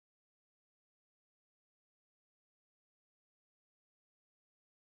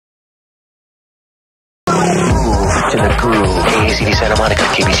to the Groove. AACD Santa Monica,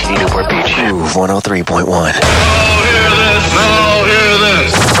 KBCD Newport Beach. Groove 103.1. Now hear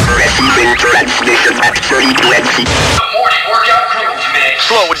this. Receiving transmission at 32 Morning workout groove mix.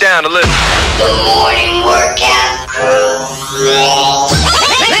 Slow it down a little. The morning workout groove.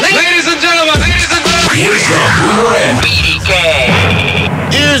 Ladies and gentlemen, Here's the Boomer and BDK.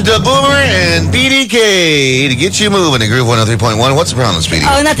 Here's the Boomer and BDK to get you moving to Groove 103.1. What's the problem, Speedy?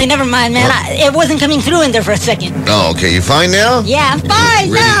 Oh, nothing. Never mind, man. It wasn't coming through in there for a second. Oh, okay. You fine now? Yeah, I'm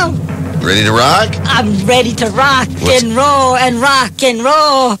fine now. Ready to rock? I'm ready to rock and roll and rock and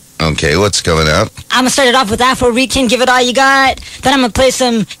roll. Okay, what's coming up? I'm going to start it off with Afro Weekend, Give It All You Got. Then I'm going to play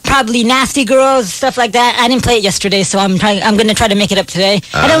some probably Nasty Girls, stuff like that. I didn't play it yesterday, so I'm going to try to make it up today.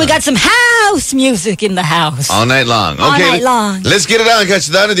 And then we got some house music in the house. All night long. Okay, All night long. Let's get it on. Catch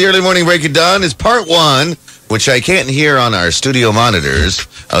it on. The early morning break it done is part one, which I can't hear on our studio monitors,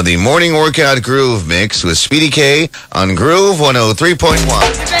 of the morning workout groove mix with Speedy K on Groove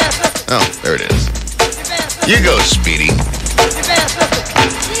 103.1. Oh, there it is. You go, Speedy.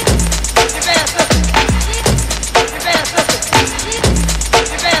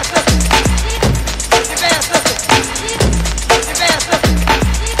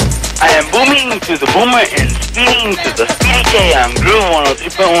 I am booming to the Boomer and speeding to the Speedy K on Groove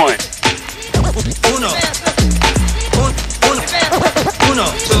 103.1.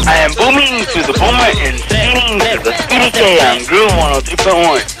 I am booming to the Boomer and speeding to the Speedy K on Groove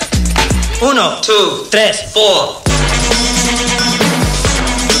 103.1. 1, 2, 3, 4.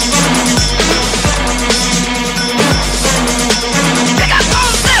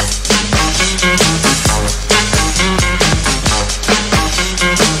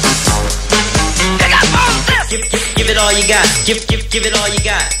 Give it all you got. Give it all you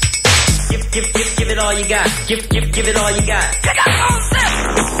got. Give it all you got. Give it all you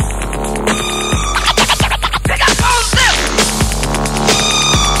got.